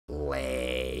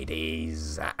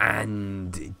Ladies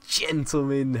and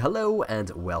gentlemen, hello and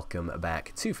welcome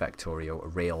back to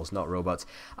Factorio, Rails Not Robots.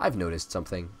 I've noticed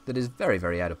something that is very,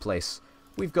 very out of place.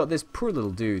 We've got this poor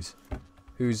little dude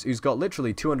who's got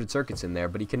literally 200 circuits in there,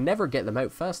 but he can never get them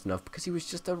out fast enough because he was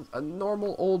just a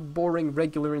normal, old, boring,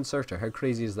 regular inserter. How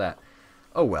crazy is that?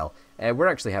 Oh well, we're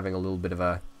actually having a little bit of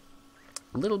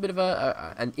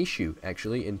an issue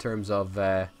actually in terms of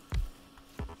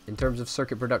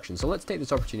circuit production. So let's take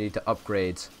this opportunity to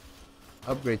upgrade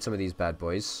some of these bad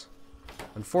boys.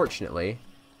 Unfortunately,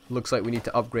 looks like we need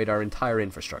to upgrade our entire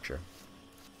infrastructure,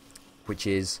 which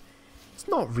is, it's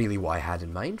not really what I had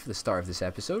in mind for the start of this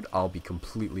episode, I'll be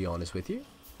completely honest with you,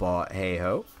 but hey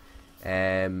ho.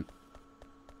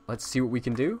 Let's see what we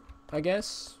can do, I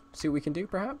guess. See what we can do,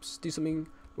 perhaps? Do something.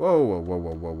 Whoa, whoa, whoa,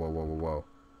 whoa, whoa, whoa, whoa, whoa,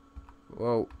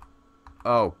 whoa.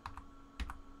 Oh.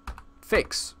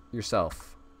 Fix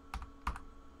yourself.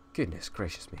 Goodness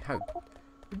gracious me, how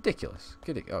ridiculous.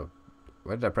 Oh,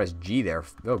 why did I press G there?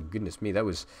 Oh goodness me, that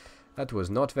was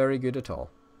not very good at all.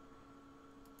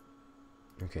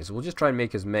 Okay, so we'll just try and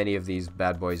make as many of these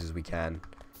bad boys as we can.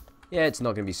 Yeah, it's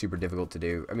not going to be super difficult to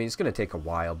do. I mean, it's going to take a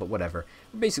while, but whatever.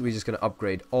 We're basically just going to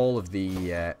upgrade all of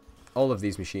these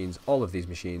machines, all of these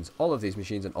machines, all of these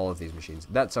machines, and all of these machines.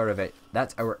 That's our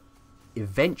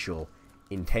eventual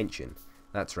intention.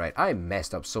 That's right. I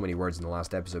messed up so many words in the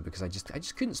last episode because I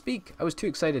just couldn't speak. I was too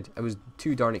excited. I was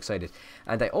too darn excited.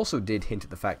 And I also did hint at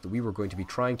the fact that we were going to be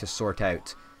trying to sort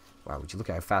out. Wow, would you look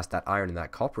at how fast that iron and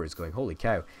that copper is going? Holy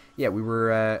cow. Yeah, we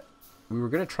were going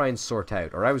to try and sort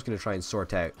out, or I was going to try and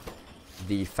sort out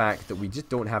the fact that we just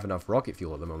don't have enough rocket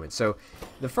fuel at the moment. So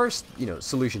the first,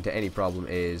 solution to any problem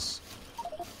is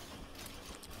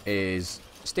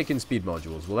stick in speed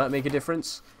modules. Will that make a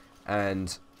difference?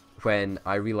 And when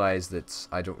I realize that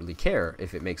I don't really care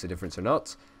if it makes a difference or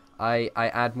not, I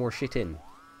add more shit in.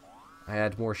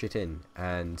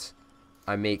 And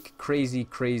I make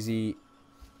crazy,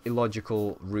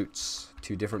 illogical routes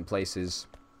to different places,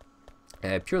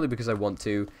 purely because I want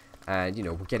to, and,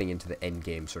 we're getting into the end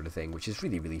game sort of thing, which is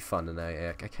really, really fun, and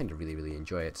I kind of really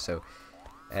enjoy it. So,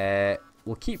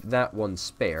 we'll keep that one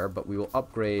spare, but we will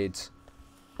upgrade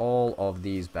all of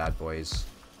these bad boys,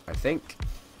 I think.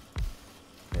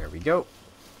 There we go.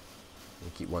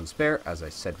 We'll keep one spare, as I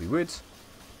said we would.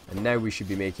 And now we should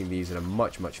be making these at a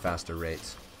much faster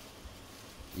rate.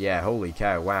 Yeah, holy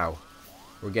cow, wow.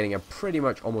 We're getting a pretty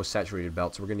much almost saturated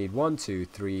belt, so we're going to need 1, 2,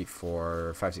 3,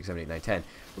 4, 5, 6, 7, 8, 9, 10.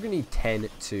 We're going to need 10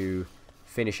 to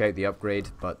finish out the upgrade,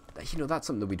 but, that's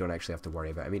something that we don't actually have to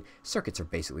worry about. I mean, circuits are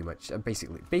basically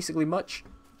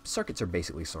circuits are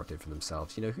basically sorted for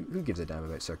themselves. Who gives a damn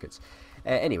about circuits?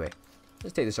 Anyway,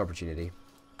 let's take this opportunity.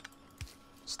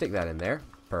 Stick that in there.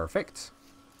 Perfect.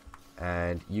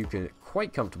 And you can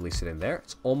quite comfortably sit in there.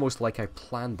 It's almost like I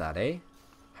planned that, eh?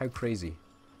 How crazy.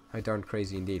 How darn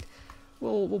crazy indeed.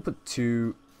 We'll put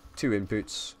two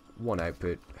inputs, one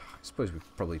output. I suppose we'd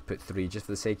probably put 3 just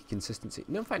for the sake of consistency.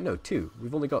 No, in fact, no, 2.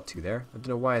 We've only got 2 there. I don't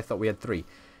know why I thought we had 3.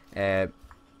 But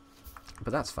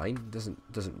that's fine.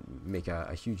 Doesn't make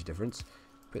a huge difference.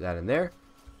 Put that in there.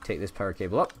 Take this power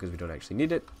cable up because we don't actually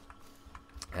need it.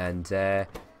 And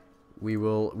we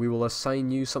will assign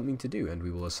you something to do, and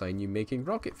we will assign you making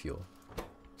rocket fuel.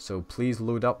 So please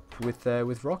load up with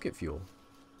rocket fuel.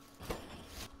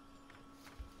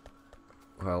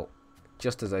 Well,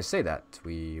 just as I say that,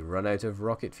 we run out of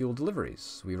rocket fuel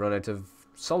deliveries. We run out of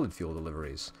solid fuel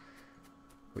deliveries,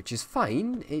 which is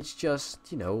fine. It's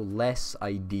just, less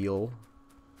ideal.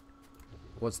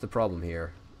 What's the problem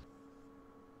here?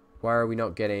 Why are we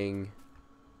not getting...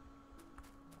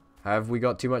 Have we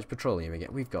got too much petroleum again?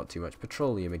 We've got too much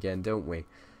petroleum again, don't we?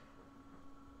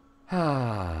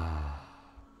 All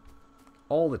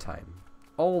the time.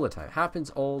 All the time.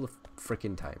 Happens all the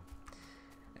frickin' time.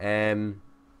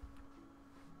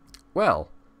 Well,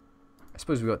 I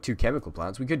suppose we've got 2 chemical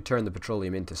plants. We could turn the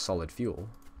petroleum into solid fuel.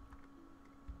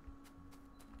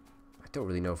 I don't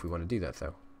really know if we want to do that,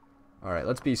 though. Alright,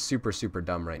 let's be super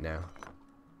dumb right now.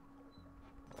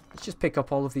 Let's just pick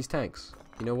up all of these tanks.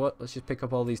 You know what? Let's just pick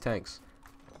up all these tanks.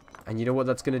 And you know what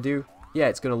that's going to do? Yeah,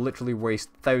 it's going to literally waste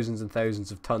thousands and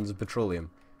thousands of tons of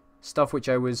petroleum. Stuff which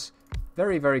I was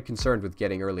very concerned with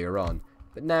getting earlier on.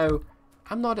 But now,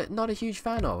 I'm not a huge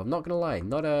fan of. I'm not going to lie.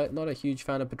 Not a huge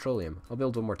fan of petroleum. I'll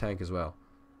build one more tank as well.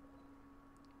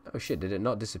 Oh shit, did it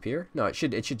not disappear? No, it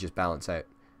should just balance out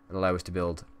and allow us to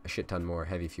build a shit ton more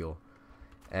heavy fuel.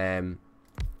 Yeah,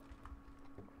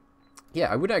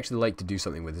 I would actually like to do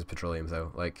something with this petroleum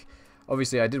though. Like,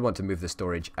 obviously I did want to move the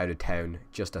storage out of town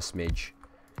just a smidge.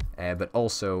 But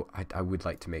also, I would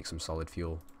like to make some solid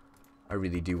fuel. I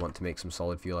really do want to make some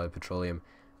solid fuel out of petroleum.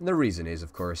 And the reason is,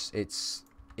 of course, it's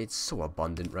it's so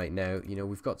abundant right now. You know,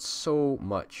 we've got so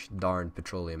much darn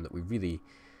petroleum that we really,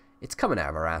 it's coming out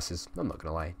of our asses. I'm not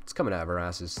gonna lie, it's coming out of our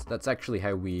asses. That's actually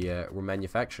how we're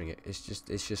manufacturing it. It's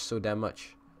just so damn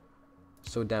much,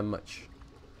 so damn much.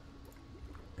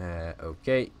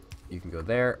 Okay, you can go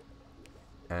there,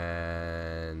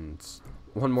 and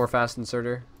one more fast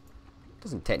inserter.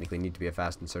 Doesn't technically need to be a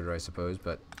fast inserter, I suppose,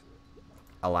 but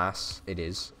alas, it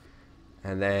is.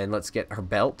 And then let's get our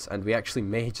belt, and we actually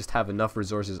may just have enough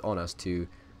resources on us to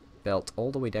belt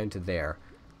all the way down to there.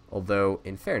 Although,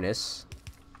 in fairness,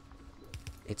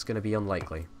 it's going to be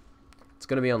unlikely. It's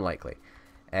going to be unlikely.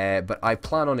 But I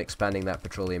plan on expanding that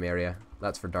petroleum area.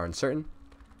 That's for darn certain.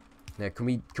 Now, can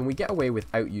we get away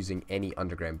without using any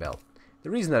underground belt? The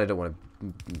reason that I don't want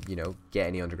to, you know, get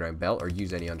any underground belt or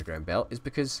use any underground belt is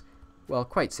because, well,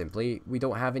 quite simply, we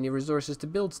don't have any resources to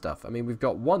build stuff. I mean, we've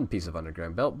got one piece of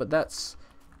underground belt, but that's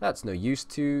no use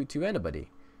to anybody.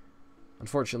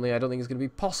 Unfortunately, I don't think it's going to be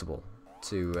possible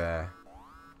to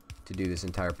do this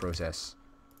entire process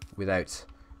without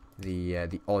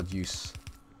the odd use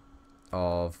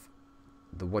of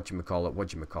the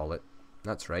whatchamacallit.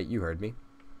 That's right, you heard me.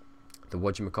 The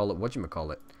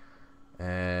whatchamacallit.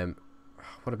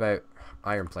 What about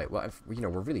iron plate? Well, you know,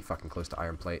 we're really fucking close to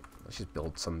iron plate. Let's just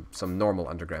build some normal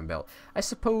underground belt. I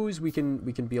suppose we can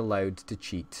be allowed to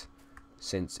cheat,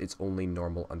 since it's only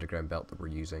normal underground belt that we're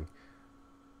using.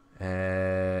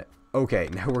 Okay,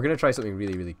 now we're gonna try something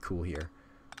really, really cool here.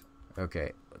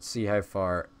 Okay, let's see how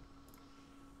far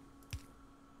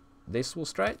this will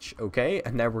stretch. Okay,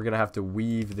 and now we're gonna have to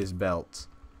weave this belt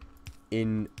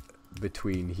in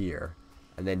between here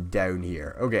and then down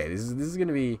here. Okay, this is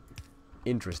gonna be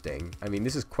interesting. I mean,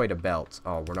 this is quite a belt.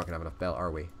 Oh, we're not gonna have enough belt,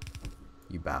 are we?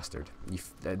 You bastard.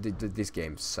 This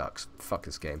game sucks. Fuck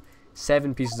this game.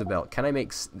 7 pieces of belt. Can I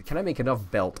make enough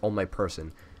belt on my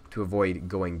person to avoid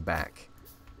going back?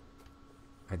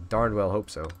 I darn well hope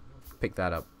so. Pick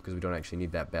that up, because we don't actually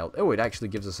need that belt. Oh, it actually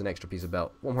gives us an extra piece of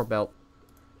belt. One more belt.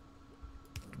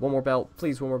 One more belt.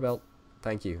 Please, one more belt.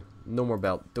 Thank you. No more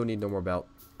belt. Don't need no more belt.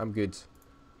 I'm good.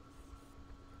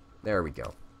 There we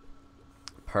go.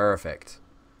 Perfect.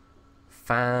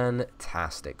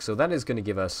 Fantastic. So that is going to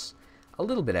give us a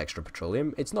little bit extra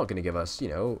petroleum. It's not going to give us, you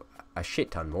know, a shit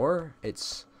ton more.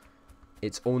 It's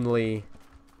only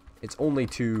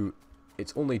two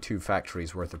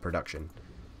factories worth of production.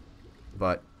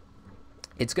 But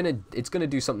it's gonna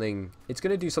do something. It's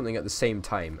gonna do something at the same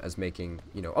time as making,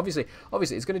 you know, obviously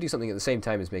it's gonna do something at the same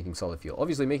time as making solid fuel.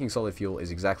 Obviously, making solid fuel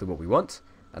is exactly what we want,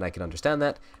 and I can understand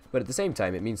that. But at the same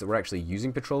time, it means that we're actually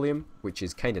using petroleum, which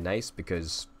is kind of nice,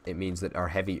 because it means that our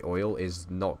heavy oil is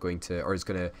not going to, or is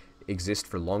going to exist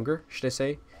for longer, should I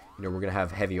say. You know, we're going to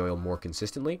have heavy oil more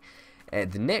consistently.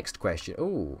 The next question,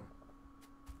 oh,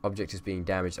 object is being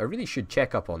damaged. I really should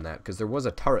check up on that, because there was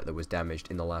a turret that was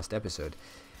damaged in the last episode.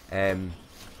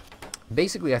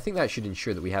 Basically, I think that should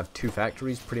ensure that we have 2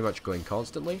 factories pretty much going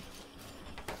constantly.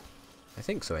 I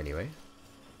think so, anyway.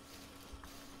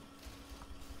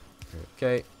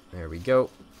 Okay, there we go.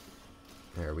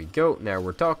 There we go. Now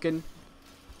we're talking.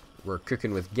 We're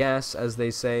cooking with gas, as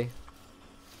they say.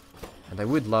 And I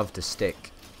would love to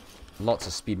stick lots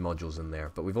of speed modules in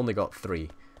there, but we've only got 3.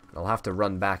 I'll have to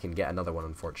run back and get another one,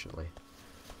 unfortunately.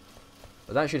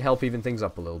 But that should help even things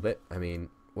up a little bit. I mean,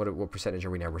 what percentage are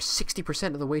we now? We're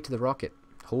 60% of the way to the rocket.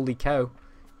 Holy cow.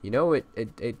 You know,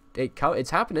 it's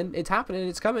happening. It's happening.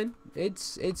 It's coming.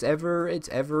 It's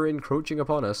ever encroaching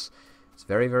upon us. It's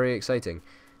very, very exciting.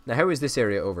 Now, how is this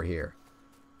area over here?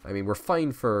 I mean, we're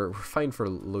fine for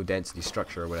low density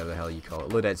structure, or whatever the hell you call it.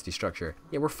 Low density structure.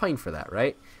 Yeah, we're fine for that,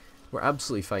 right? We're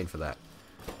absolutely fine for that.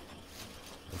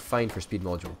 We're fine for speed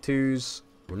module 2s.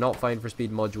 We're not fine for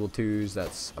speed module 2s.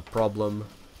 That's a problem.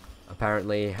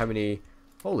 Apparently, how many?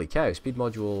 Holy cow! Speed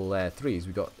module 3s.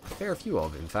 We got a fair few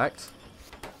of, in fact.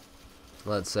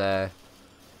 Let's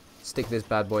stick this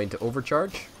bad boy into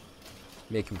overcharge.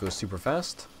 Make him go super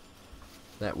fast.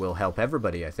 That will help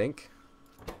everybody, I think.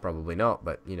 Probably not,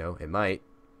 but, you know, it might.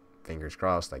 Fingers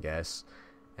crossed, I guess.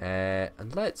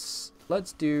 And let's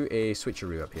do a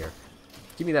switcheroo up here.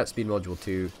 Give me that speed module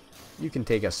 2. You can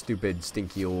take a stupid,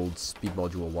 stinky old speed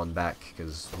module 1 back,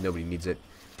 because nobody needs it.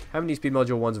 How many speed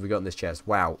module 1s have we got in this chest?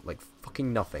 Wow, like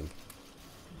fucking nothing.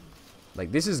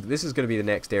 Like, this is going to be the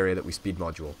next area that we speed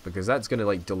module, because that's going to,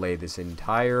 like, delay this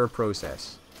entire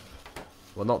process.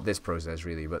 Well, not this process,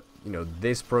 really, but, you know,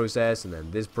 this process and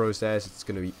then this process. It's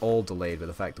going to be all delayed by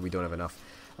the fact that we don't have enough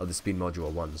of the speed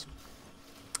module 1s.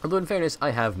 Although, in fairness,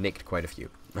 I have nicked quite a few.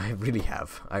 I really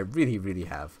have. I really, really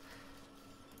have.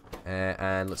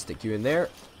 And let's stick you in there.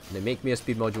 And then make me a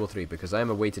speed module 3, because I am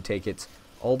a way to take it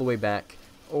all the way back,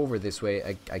 over this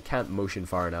way. I can't motion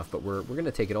far enough, but we're going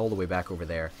to take it all the way back over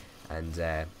there. And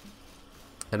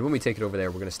when we take it over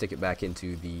there, we're going to stick it back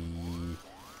into the...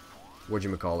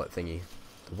 whatchamacallit thingy.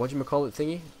 The whatchamacallit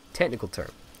thingy? Technical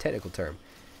term. Technical term.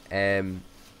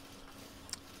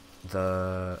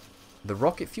 The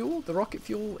rocket fuel? The rocket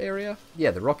fuel area?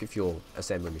 Yeah, the rocket fuel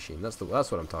assembly machine. That's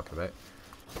what I'm talking about.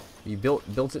 You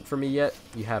built it for me yet?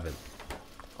 You haven't.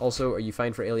 Also, are you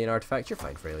fine for alien artifacts? You're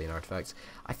fine for alien artifacts.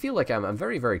 I feel like I'm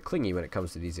very, very clingy when it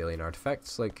comes to these alien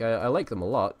artifacts. Like, I like them a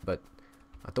lot, but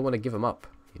I don't want to give them up.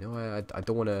 You know, I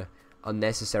don't want to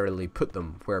unnecessarily put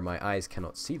them where my eyes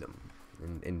cannot see them.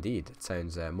 Indeed, it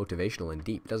sounds motivational and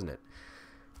deep, doesn't it?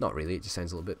 Not really, it just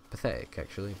sounds a little bit pathetic,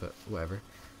 actually, but whatever.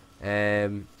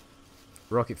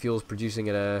 Rocket fuel's producing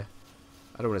at a,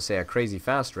 I don't want to say a crazy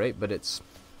fast rate, but it's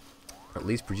at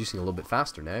least producing a little bit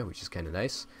faster now, which is kind of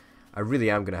nice. I really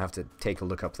am going to have to take a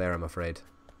look up there, I'm afraid.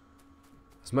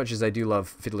 As much as I do love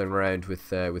fiddling around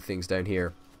with things down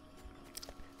here,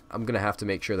 I'm going to have to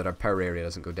make sure that our power area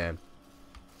doesn't go down.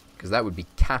 Because that would be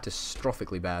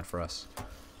catastrophically bad for us.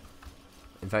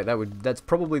 In fact, that's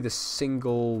probably the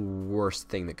single worst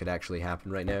thing that could actually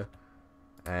happen right now.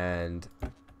 And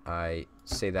I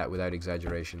say that without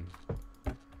exaggeration.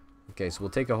 Okay, so we'll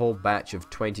take a whole batch of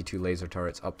 22 laser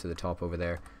turrets up to the top over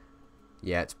there.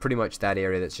 Yeah, it's pretty much that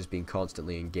area that's just being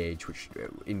constantly engaged,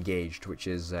 which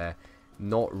is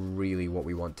not really what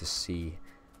we want to see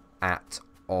at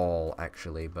all,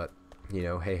 actually. But, you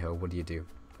know, hey-ho, what do you do?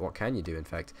 What can you do, in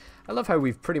fact? I love how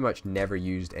we've pretty much never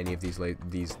used any of these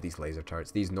laser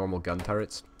turrets, these normal gun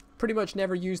turrets. Pretty much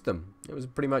never used them. It was a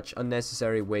pretty much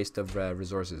unnecessary waste of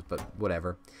resources, but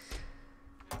whatever.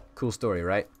 Cool story,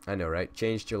 right? I know, right?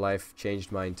 Changed your life,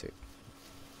 changed mine too.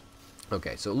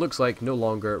 Okay, so it looks like no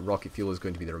longer rocket fuel is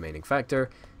going to be the remaining factor.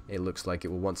 It looks like it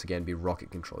will once again be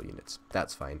rocket control units.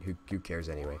 That's fine. Who cares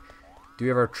anyway? Do we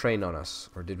have our train on us,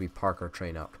 or did we park our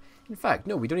train up? In fact,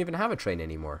 no, we don't even have a train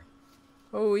anymore.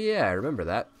 Oh yeah, I remember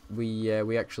that. We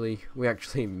actually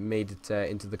made it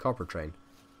into the copper train.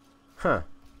 Huh.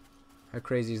 How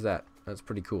crazy is that? That's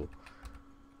pretty cool.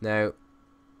 Now,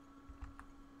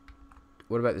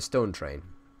 what about the stone train?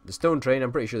 The stone train,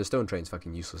 I'm pretty sure the stone train's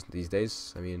fucking useless these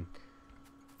days. I mean,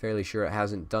 fairly sure it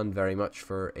hasn't done very much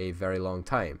for a very long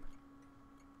time.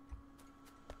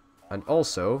 And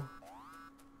also,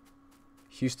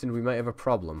 Houston, we might have a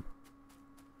problem.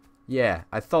 Yeah,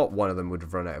 I thought one of them would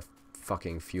have run out of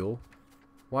fucking fuel.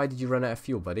 Why did you run out of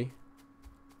fuel, buddy?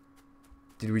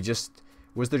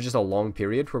 Was there just a long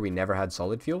period where we never had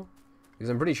solid fuel? Because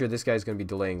I'm pretty sure this guy's going to be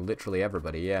delaying literally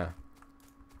everybody, yeah.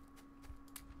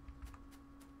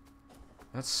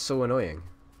 That's so annoying.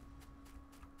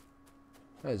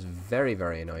 That is very,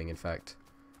 very annoying, in fact.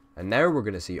 And now we're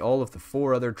going to see all of the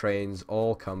 4 other trains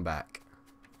all come back.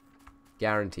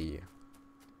 Guarantee you.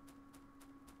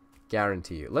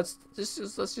 Guarantee you. Let's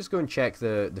just go and check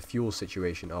the fuel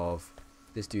situation of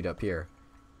this dude up here.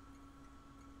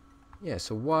 Yeah,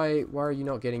 so why are you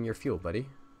not getting your fuel, buddy?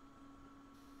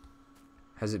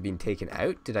 Has it been taken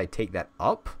out? Did I take that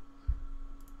up?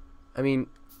 I mean,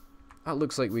 that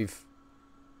looks like we've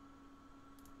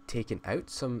taken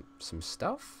out some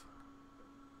stuff.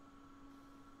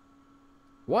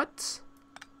 What?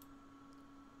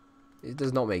 It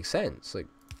does not make sense. Like,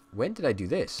 when did I do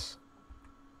this?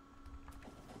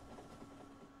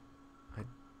 I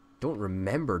don't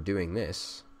remember doing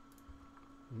this.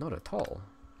 Not at all.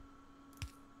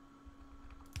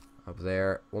 Up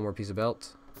there, one more piece of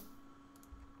belt.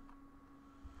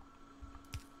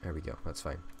 There we go, that's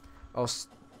fine. Oh,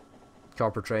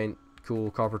 copper train. Cool,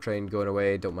 copper train going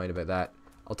away, don't mind about that.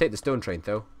 I'll take the stone train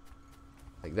though.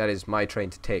 Like, that is my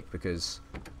train to take because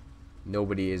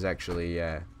nobody's actually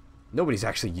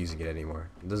using it anymore.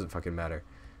 It doesn't fucking matter.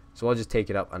 So I'll just take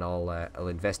it up and I'll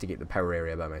investigate the power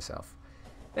area by myself.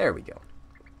 There we go.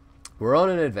 We're on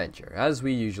an adventure, as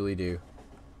we usually do.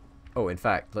 Oh, in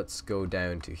fact, let's go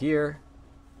down to here.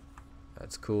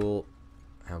 That's cool.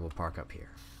 And we'll park up here.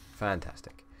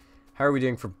 Fantastic. How are we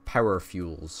doing for power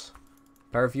fuels?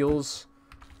 Power fuels?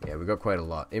 Yeah, we got quite a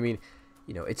lot. I mean,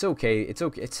 you know, it's okay. It's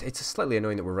okay. It's slightly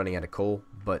annoying that we're running out of coal,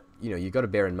 but you know, you got to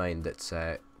bear in mind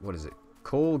that what is it?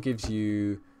 Coal gives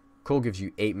you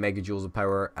 8 megajoules of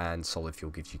power, and solid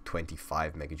fuel gives you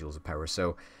 25 megajoules of power.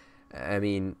 So, I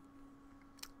mean,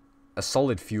 a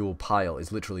solid fuel pile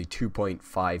is literally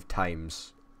 2.5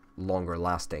 times longer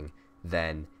lasting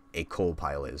than a coal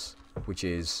pile is, which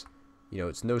is, you know,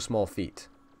 it's no small feat.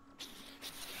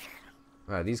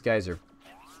 Wow, these guys are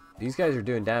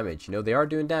doing damage. You know, they are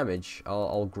doing damage.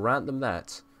 I'll grant them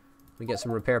that. Let me get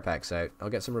some repair packs out. I'll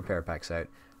get some repair packs out.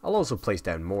 I'll also place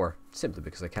down more, simply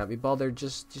because I can't be bothered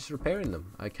just repairing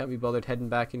them. I can't be bothered heading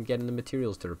back and getting the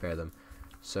materials to repair them.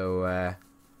 So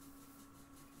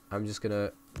I'm just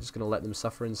gonna let them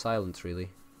suffer in silence, really.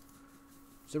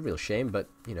 It's a real shame, but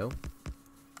you know,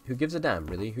 who gives a damn,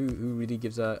 really? Who really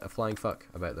gives a flying fuck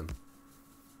about them?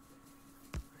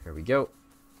 Here we go.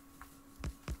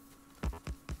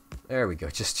 There we go.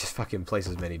 Just fucking place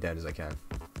as many down as I can.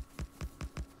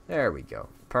 There we go.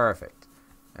 Perfect.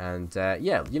 And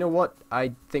yeah, you know what?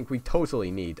 I think we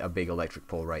totally need a big electric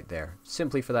pole right there,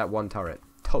 simply for that one turret.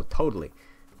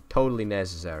 Totally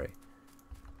necessary.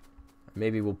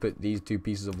 Maybe we'll put these two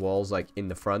pieces of walls like in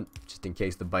the front, just in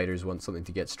case the biters want something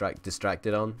to get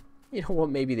distracted on. You know what?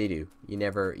 Maybe they do. You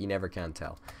never can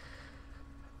tell.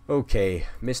 Okay,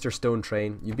 Mr. Stone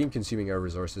Train, you've been consuming our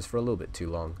resources for a little bit too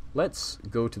long. Let's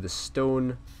go to the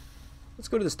stone. Let's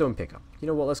go to the stone pickup. You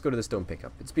know what? Let's go to the stone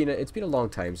pickup. It's been a long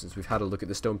time since we've had a look at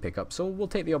the stone pickup, so we'll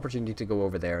take the opportunity to go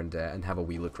over there and have a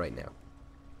wee look right now.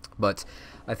 But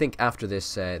I think after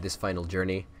this this final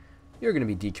journey, you're going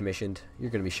to be decommissioned, you're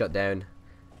going to be shut down,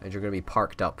 and you're going to be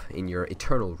parked up in your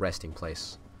eternal resting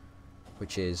place.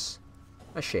 Which is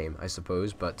a shame, I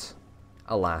suppose, but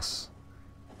alas,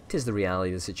 'tis the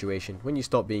reality of the situation. When you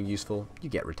stop being useful, you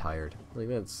get retired. Like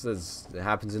it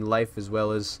happens in life as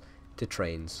well as to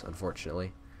trains,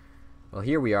 unfortunately. Well,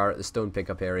 here we are at the stone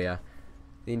pickup area.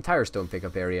 The entire stone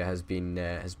pickup area has been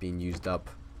used up.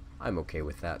 I'm okay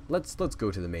with that. Let's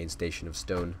go to the main station of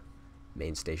stone.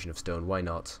 Main station of stone, why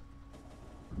not?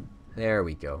 There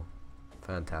we go.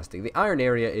 Fantastic. The iron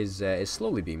area is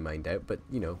slowly being mined out, but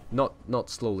you know, not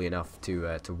slowly enough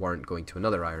to warrant going to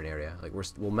another iron area. Like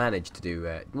we'll manage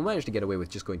to get away with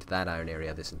just going to that iron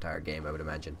area this entire game, I would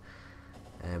imagine.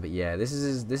 But yeah, this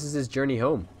is his journey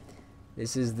home.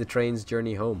 This is the train's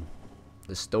journey home.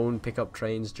 The stone pickup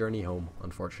train's journey home,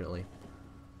 unfortunately.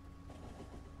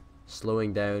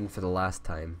 Slowing down for the last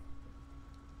time.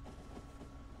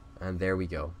 And there we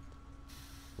go.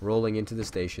 Rolling into the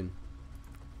station.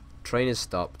 Train is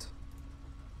stopped.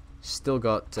 Still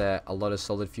got a lot of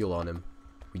solid fuel on him.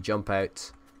 We jump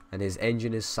out, and his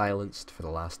engine is silenced for the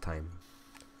last time.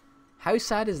 How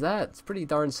sad is that? It's pretty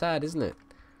darn sad, isn't it?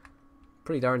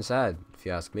 Pretty darn sad, if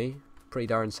you ask me. Pretty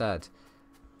darn sad.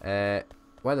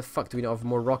 Why the fuck do we not have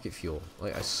more rocket fuel?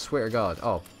 Like, I swear to God.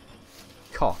 Oh,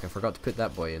 cock, I forgot to put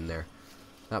that boy in there.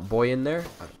 That boy in there?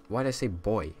 Why did I say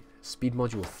boy? Speed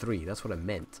module 3, that's what I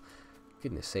meant.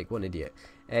 Goodness sake, what an idiot.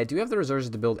 Do we have the resources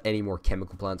to build any more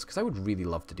chemical plants? Because I would really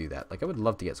love to do that. Like, I would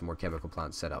love to get some more chemical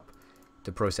plants set up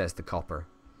to process the copper.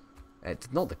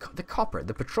 Not the copper,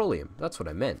 the petroleum. That's what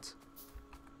I meant.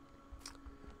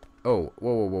 Oh,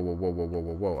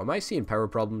 whoa. Am I seeing power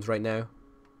problems right now?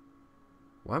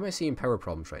 Why am I seeing power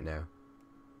problems right now?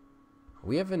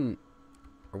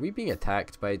 Are we being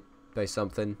attacked by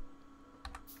something?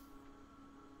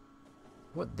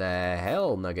 What the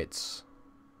hell, Nuggets?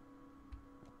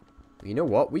 You know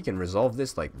what? We can resolve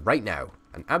this, like, right now.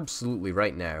 And absolutely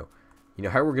right now. You know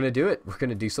how we're going to do it? We're going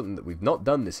to do something that we've not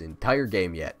done this entire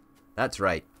game yet. That's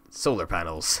right. Solar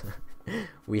panels.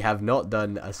 We have not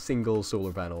done a single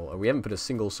solar panel. Or we haven't put a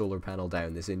single solar panel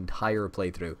down this entire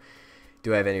playthrough.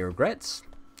 Do I have any regrets?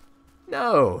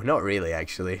 No, not really,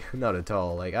 actually. Not at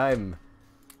all. Like, I'm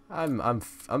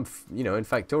you know, in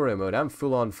Factorio mode, I'm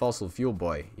full on fossil fuel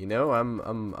boy. You know,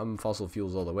 I'm fossil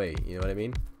fuels all the way. You know what I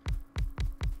mean?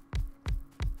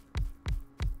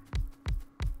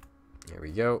 There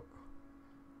we go.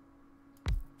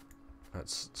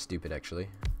 That's stupid, actually.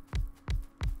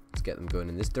 Let's get them going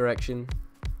in this direction.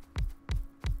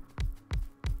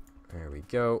 There we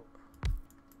go.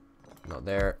 Not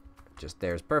there. Just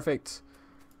there's perfect.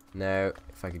 Now,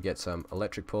 if I could get some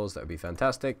electric poles, that would be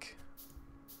fantastic.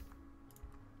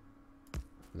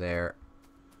 There.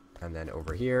 And then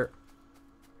over here.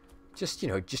 Just, you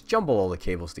know, just jumble all the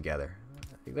cables together.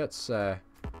 I think that's,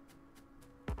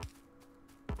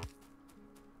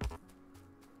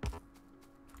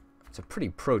 it's a pretty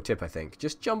pro tip, I think.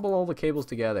 Just jumble all the cables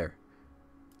together.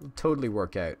 It'll totally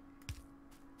work out.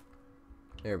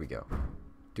 There we go.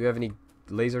 Do we have any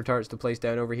laser turrets to place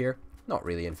down over here? Not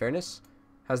really, in fairness.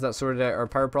 Has that sorted out our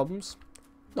power problems?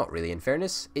 Not really, in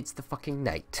fairness. It's the fucking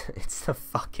night. It's the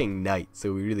fucking night,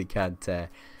 so we really can't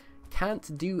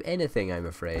do anything, I'm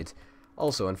afraid.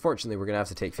 Also, unfortunately, we're going to have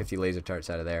to take 50 laser turrets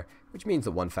out of there, which means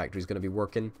that one factory is going to be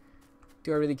working.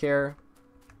 Do I really care?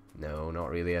 No, not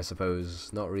really, I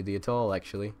suppose. Not really at all,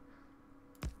 actually.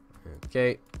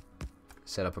 Okay.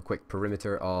 Set up a quick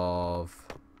perimeter of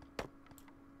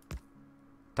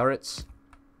turrets.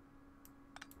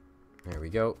 There we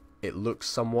go. It looks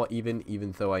somewhat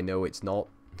even though I know it's not.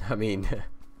 I mean,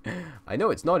 I know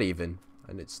it's not even.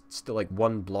 and it's still like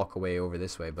 1 block away over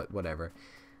this way, but whatever.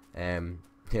 You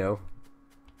know,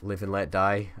 live and let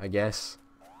die, I guess.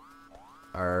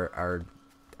 Our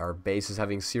base is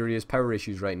having serious power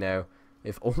issues right now.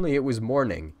 If only it was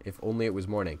morning. If only it was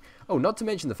morning. Oh, not to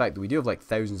mention the fact that we do have like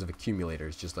thousands of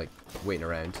accumulators just like waiting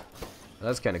around. And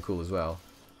that's kind of cool as well.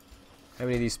 How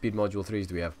many of these speed module 3s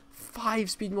do we have? 5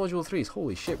 speed module 3s.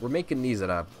 Holy shit, we're making these at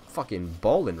a fucking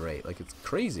balling rate. Like, it's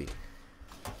crazy.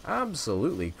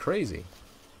 Absolutely crazy.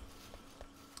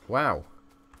 Wow.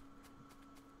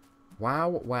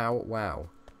 Wow, wow, wow.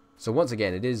 So once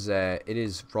again, it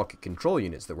is rocket control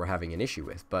units that we're having an issue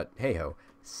with, but hey ho,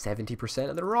 70%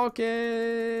 of the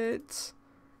rocket!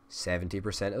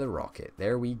 70% of the rocket.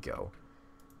 There we go.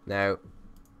 Now,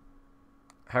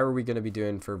 how are we going to be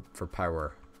doing for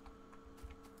power?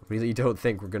 Really don't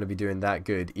think we're going to be doing that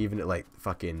good, even at like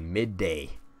fucking midday.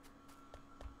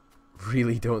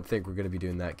 Really don't think we're going to be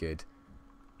doing that good.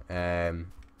 Let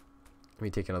me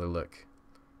take another look.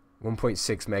 1.6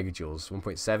 megajoules,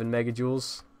 1.7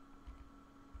 megajoules.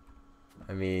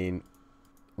 I mean,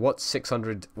 what's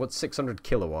 600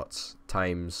 kilowatts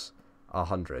times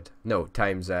 100? No,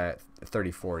 times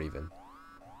 34 even.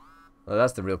 Well,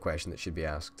 that's the real question that should be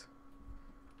asked.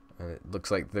 And it looks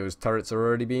like those turrets are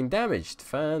already being damaged.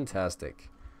 Fantastic.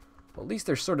 Well, at least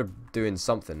they're sort of doing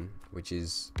something, which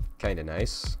is kind of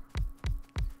nice.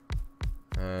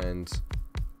 And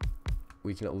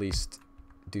we can at least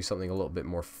do something a little bit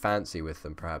more fancy with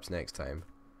them perhaps next time.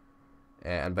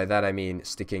 And by that I mean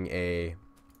sticking a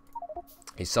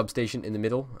substation in the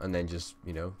middle and then just,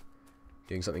 you know,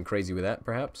 doing something crazy with that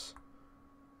perhaps.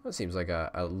 That seems like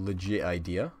a legit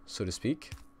idea, so to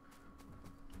speak.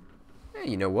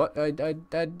 Hey, you know what? I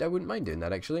wouldn't mind doing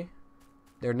that actually.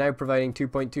 They're now providing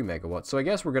 2.2 megawatts. So I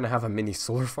guess we're going to have a mini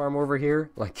solar farm over here,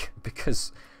 like,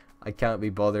 because I can't be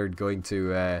bothered going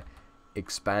to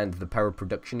expand the power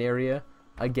production area,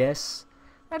 I guess.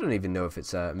 I don't even know if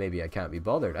it's maybe I can't be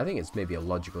bothered. I think it's maybe a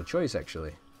logical choice,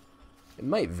 actually. It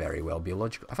might very well be a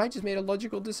logical... Have I just made a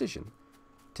logical decision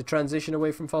to transition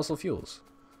away from fossil fuels?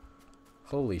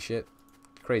 Holy shit.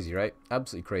 Crazy, right?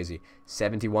 Absolutely crazy.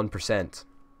 71%.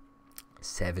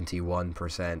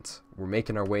 71%. We're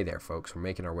making our way there, folks. We're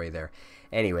making our way there.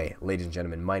 Anyway, ladies and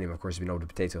gentlemen, my name, of course, has been Old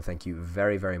Potato. Thank you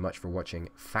very, very much for watching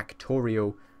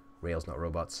Factorio. Rails, not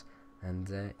robots.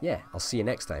 And, yeah, I'll see you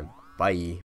next time. Bye.